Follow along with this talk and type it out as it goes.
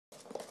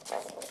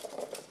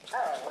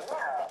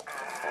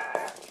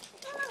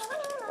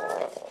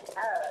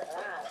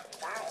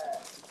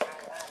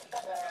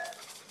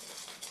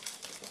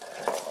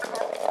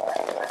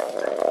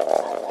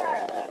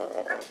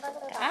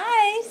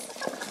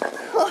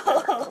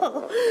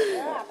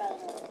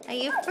Are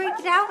you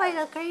freaked out by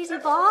the crazy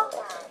ball?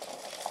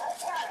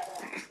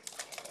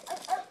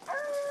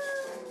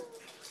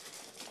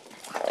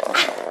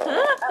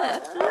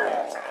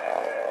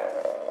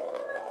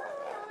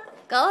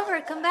 Gulliver,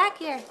 come back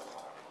here.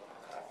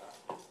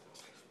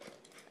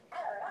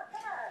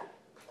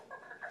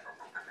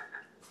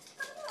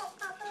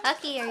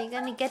 Hucky, are you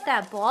going to get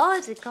that ball?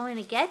 Is it going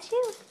to get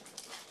you?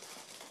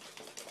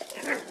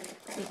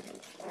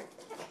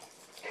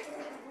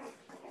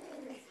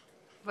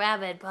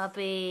 Rabbit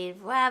puppies,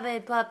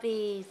 rabbit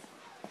puppies.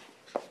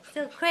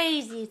 So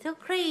crazy,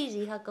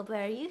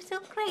 Huckleberry. You're so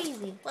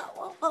crazy. Whoa,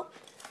 whoa, whoa.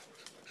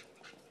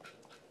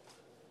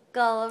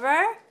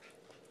 Gulliver.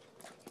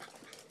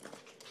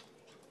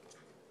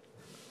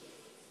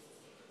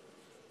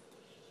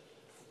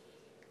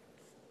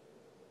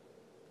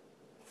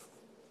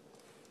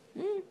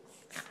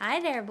 Hi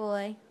there,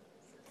 boy.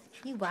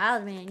 You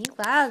wild man, you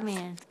wild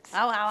man.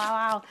 Ow, ow,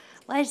 ow, ow.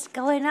 What is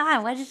going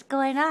on? What is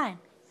going on?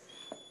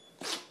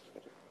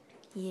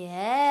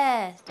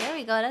 Yes, there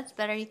we go. That's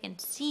better. You can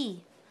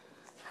see.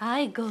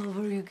 Hi,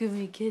 Gulliver. You give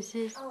me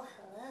kisses. Oh,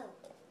 hello.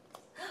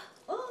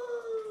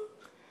 Oh,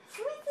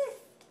 who is this?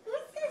 Who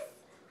is this?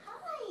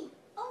 Hi.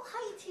 Oh,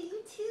 hi to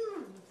you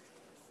too.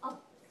 Oh,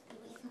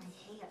 where's my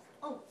hair?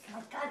 Oh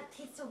my God, it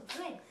tastes so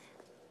good.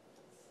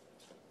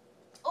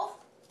 Oh.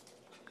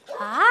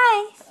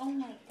 Hi. Oh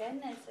my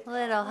goodness.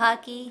 Little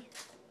Hucky.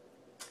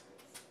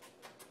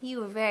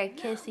 You were a very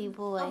kissy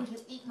boy. Oh, you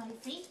eat my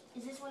feet?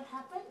 Is this what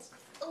happens?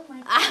 Oh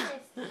my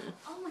goodness.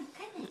 Oh my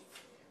goodness.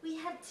 We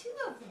have two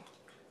of them.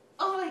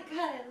 Oh my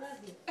God, I love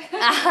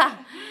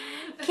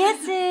you.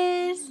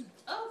 Kisses.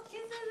 Oh,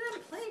 kisses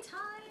and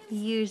playtime.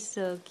 You're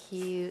so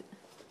cute.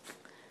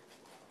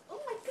 Oh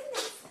my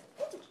goodness.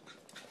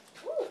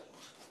 Ooh.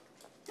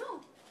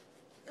 Ooh.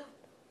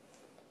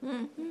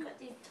 No. You've got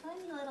these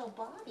tiny little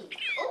bodies.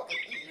 Oh, I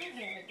ate your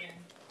hair again.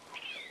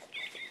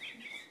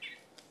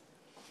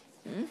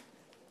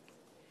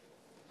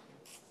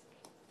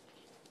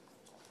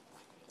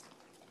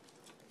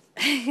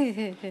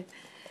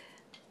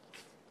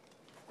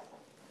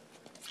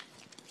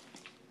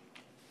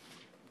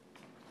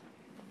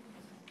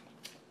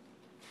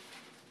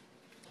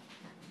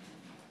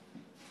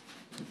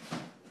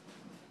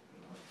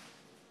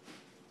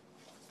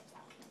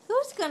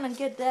 Who's gonna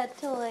get that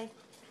toy?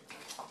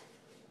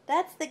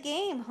 That's the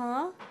game,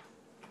 huh?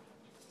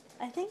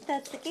 I think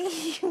that's the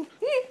game.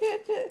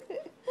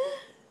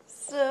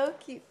 So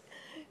cute.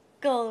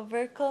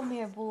 Gulliver, come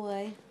here,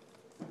 boy.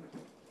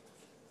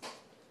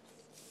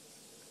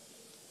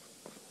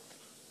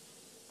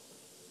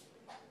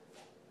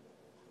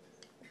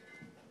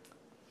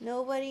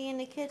 Nobody in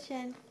the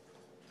kitchen.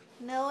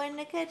 No one in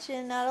the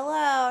kitchen. Not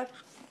allowed.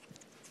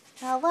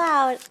 Not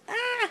allowed.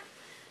 Ah!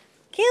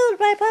 Killed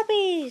by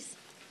puppies.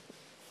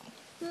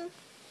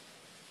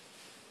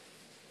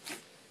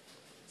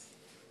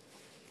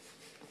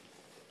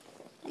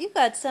 You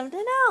got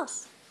something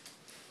else.